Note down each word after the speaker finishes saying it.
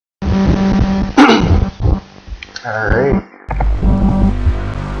Alright.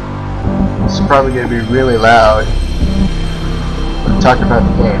 This is probably going to be really loud. I'm talking about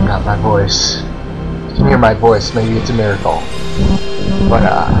the game, not my voice. If you can hear my voice, maybe it's a miracle. But,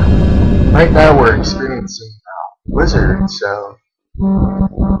 right now we're experiencing Blizzard, so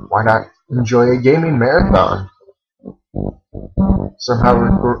why not enjoy a gaming marathon? Somehow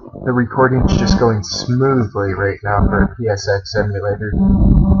the recording's just going smoothly right now for a PSX emulator.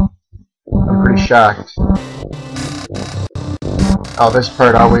 I'm pretty shocked. Oh, this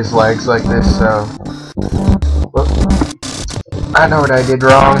part always lags like this, so... Whoop. I know what I did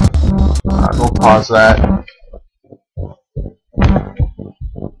wrong. We'll pause that.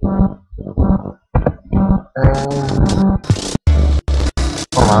 And...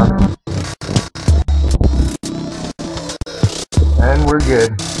 hold on. And we're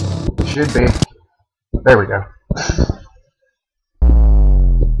good. Should be. There we go.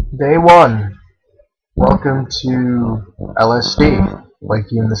 Day 1. Welcome to LSD,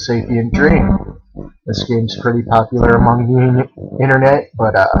 Waking the Sapient Dream. This game's pretty popular among the internet,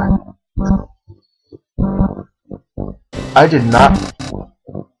 but I did not...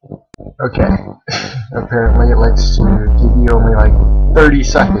 Okay. Apparently it likes to give you only like 30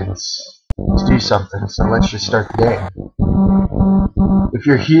 seconds to do something, so let's just start the game. If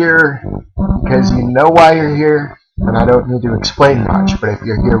you're here because you know why you're here, then I don't need to explain much, but if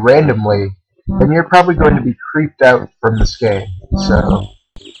you're here randomly, then you're probably going to be creeped out from this game, so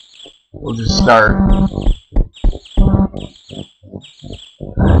we'll just start.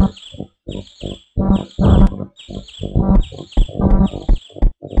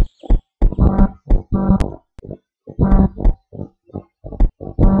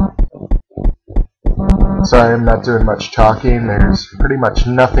 Sorry, I'm not doing much talking. There's pretty much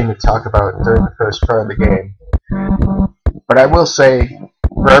nothing to talk about during the first part of the game. But I will say,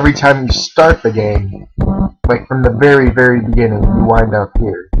 for every time you start the game, like from the very, very beginning, you wind up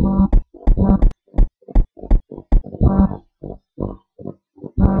here.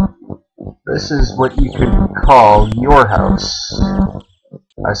 This is what you could call your house,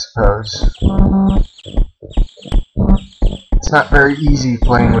 I suppose. It's not very easy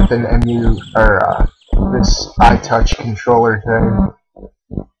playing with an this iTouch controller thing.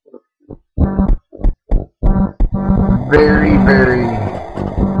 Very, very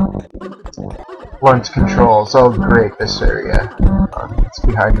blunt controls. Oh great, this area. It's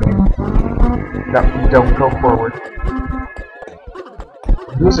behind me. No, don't go forward.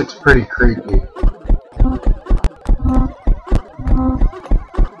 The music's pretty creepy.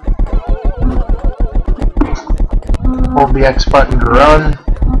 Hold the X button to run.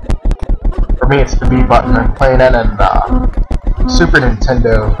 For me it's the B button. I'm playing on a Super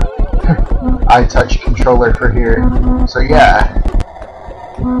Nintendo iTouch controller for here. So yeah.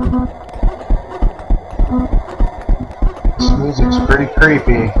 This music's pretty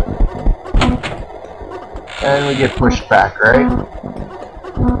creepy. And we get pushed back, right?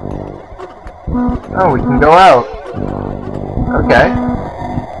 Oh, we can go out. Okay.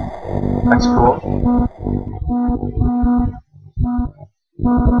 That's cool.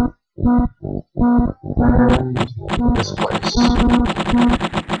 And this place.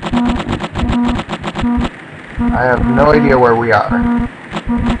 I have no idea where we are.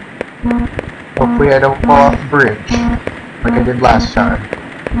 Hopefully I don't fall off the bridge, like I did last time.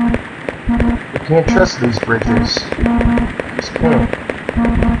 You can't trust these bridges. You just can't.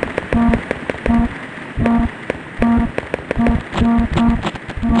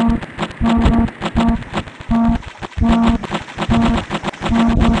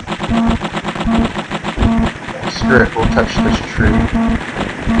 Screw it, we'll touch this tree.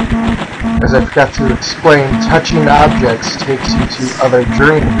 As I forgot to explain, touching objects takes you to other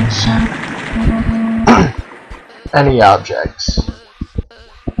dreams. Any objects.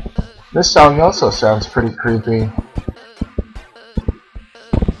 This song also sounds pretty creepy.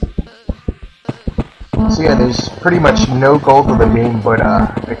 So yeah, there's pretty much no goal to the game but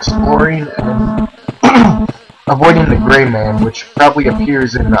exploring and avoiding the Gray Man, which probably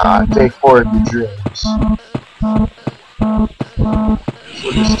appears in Day 4 of your dreams. So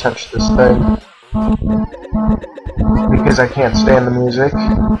we'll just touch this thing. Because I can't stand the music.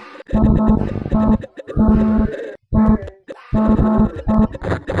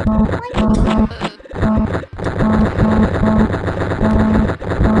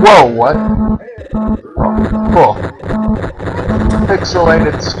 Whoa, what? Oh, cool.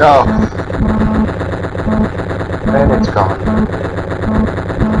 Pixelated stuff. And it's gone.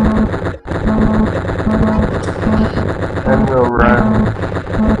 And we'll run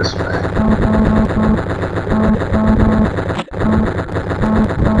this way.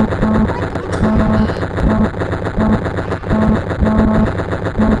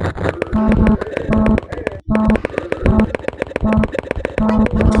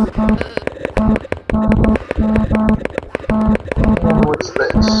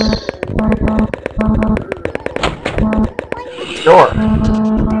 Door.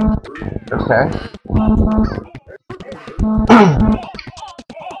 Okay.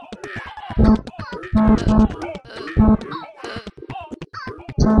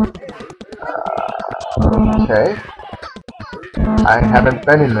 Okay. I haven't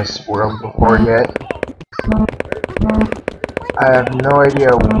been in this world before yet. I have no idea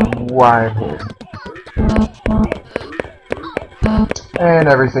why I'm here. And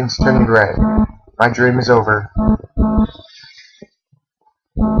everything's turning red. My dream is over.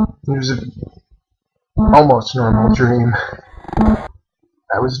 It was an almost normal dream.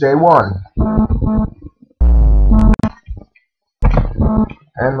 That was day 1.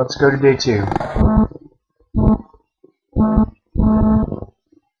 And let's go to day 2.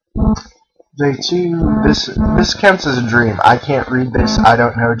 Day 2, this counts as a dream. I can't read this. I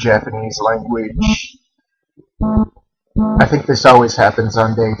don't know Japanese language. I think this always happens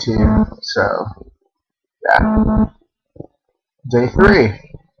on day 2, so yeah. Day 3.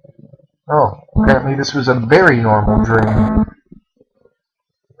 Oh, apparently this was a very normal dream.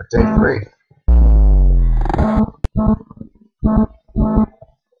 But day 3.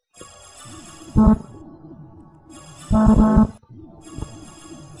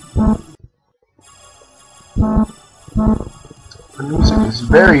 The music is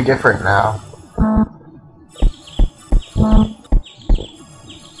very different now.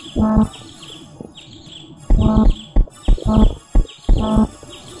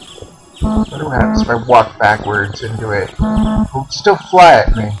 What happens if I walk backwards into it? It'll still fly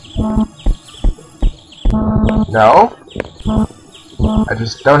at me. No? I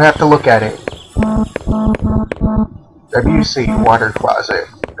just don't have to look at it. WC, water closet,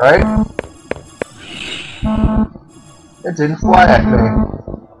 right? It didn't fly at me.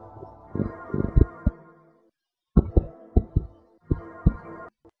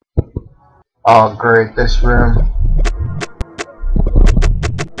 Oh great, this room.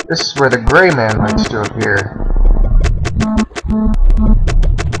 This is where the gray man likes to appear.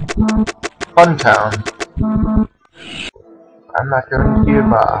 Funtown. I'm not going to give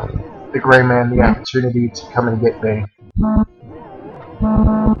the gray man the opportunity to come and get me.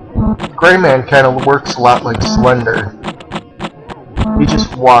 Gray man kind of works a lot like Slender. He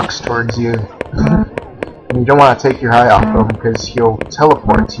just walks towards you. And you don't want to take your eye off him because he'll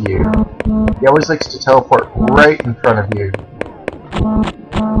teleport to you. He always likes to teleport right in front of you.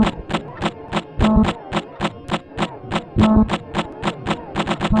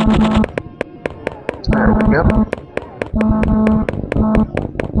 There we go.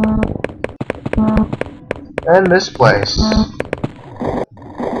 And this place.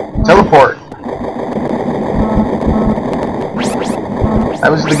 Teleport. That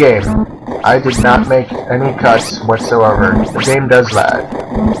was the game. I did not make any cuts whatsoever. The game does that.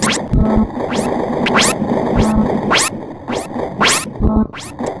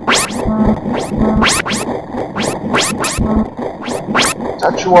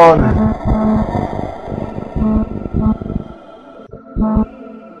 Touch one.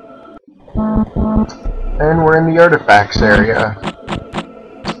 And we're in the artifacts area.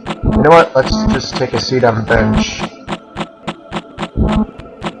 You know what? Let's just take a seat on the bench.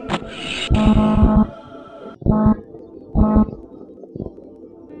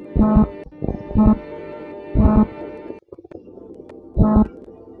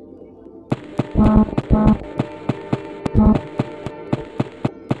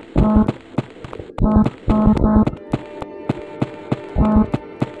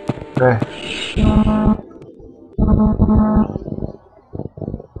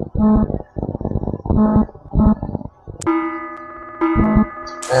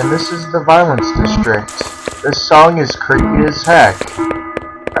 And this is the Violence District. This song is creepy as heck.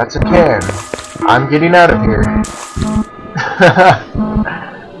 That's a can. I'm getting out of here.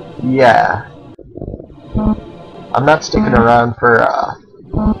 Yeah. I'm not sticking around for,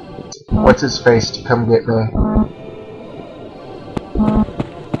 what's-his-face to come get me.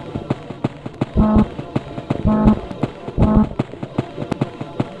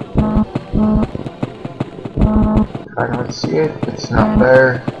 I don't see it. It's not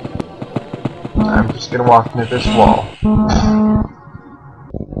there. I'm just gonna walk into this wall.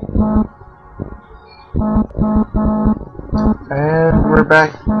 And we're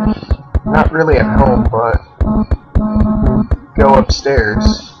back. Not really at home, but go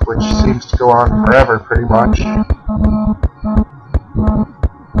upstairs, which seems to go on forever, pretty much.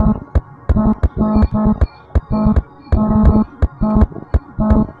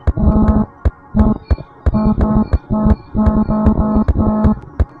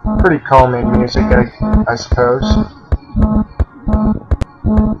 Pretty calming music, I suppose.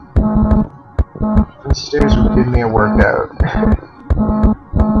 These stairs would give me a workout.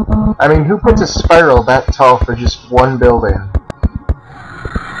 I mean, who puts a spiral that tall for just one building?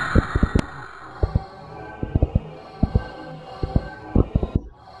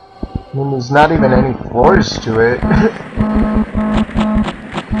 I mean, there's not even any floors to it.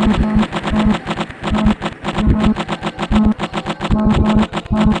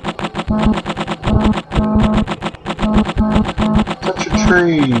 Touch a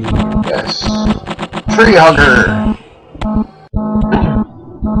tree. Yes. Tree hugger.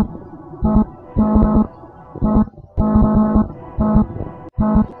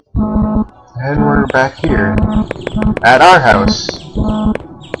 And we're back here at our house.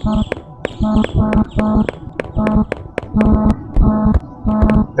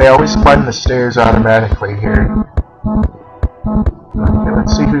 They always climb the stairs automatically here. Okay,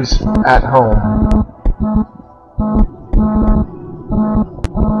 let's see who's at home.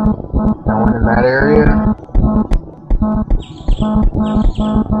 No one in that area.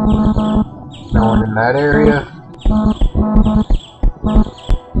 No one in that area.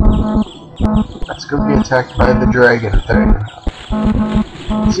 Let's go be attacked by the dragon thing.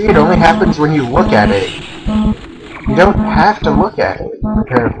 See, it only happens when you look at it. You don't have to look at it,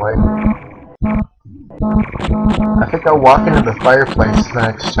 apparently. I think I'll walk into the fireplace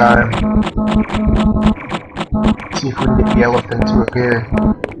next time. See if we can get the elephant to appear.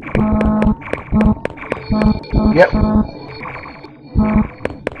 Yep.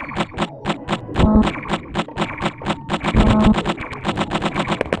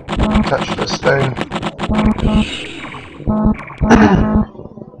 Touch this thing.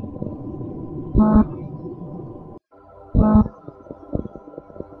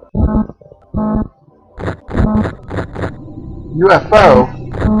 UFO?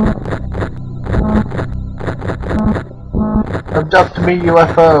 Abduct me,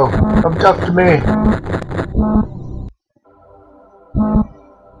 UFO! Abduct me!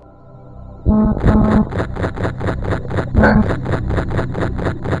 Okay.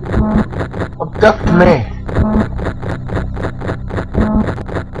 Abduct me!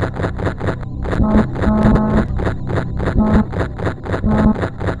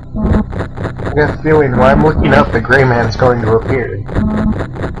 I got a feeling while I'm looking up, the gray man's going to appear.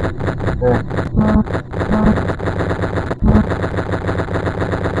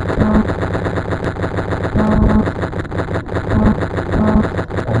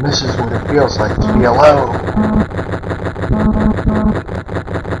 And this is what it feels like to be alone.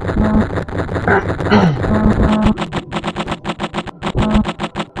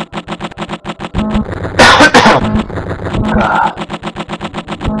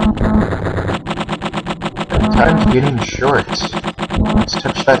 Time's getting short. Let's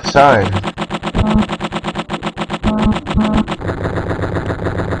touch that sign.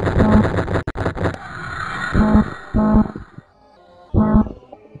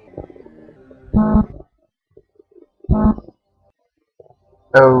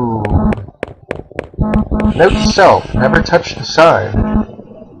 Oh. Note to self, never touch the sign.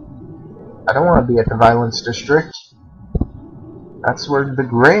 I don't want to be at the violence district. That's where the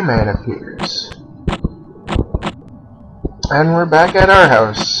gray man appears. And we're back at our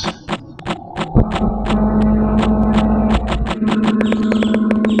house.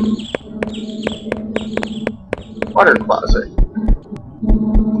 Water closet.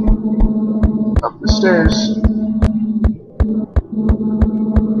 Up the stairs.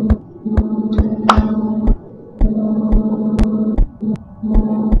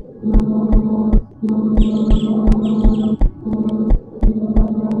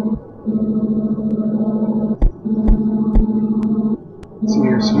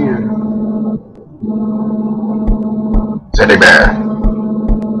 Here. Teddy bear.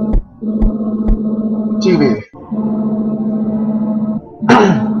 TV.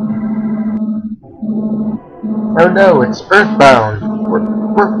 Oh no, it's Earthbound.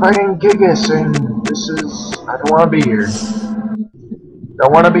 We're fighting Gigas, and this is... I don't want to be here.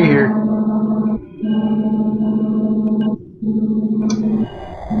 Don't want to be here.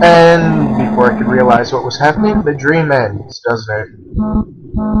 And before I could realize what was happening, the dream ends, doesn't it?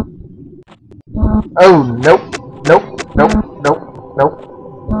 Oh, nope, nope, nope, nope, nope.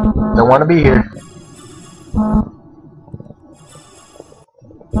 Don't want to be here.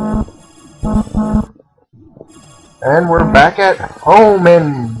 And we're back at home,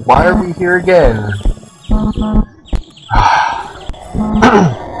 and why are we here again?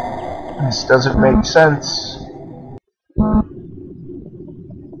 This doesn't make sense.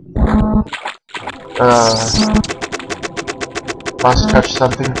 Must touch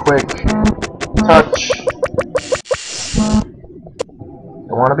something quick. Touch.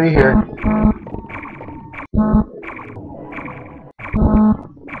 want to be here.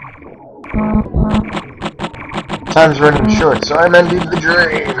 Time's running short, so I'm ending the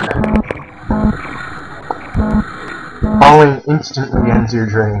drain. Falling instantly ends your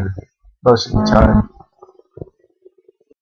drain, most of the time.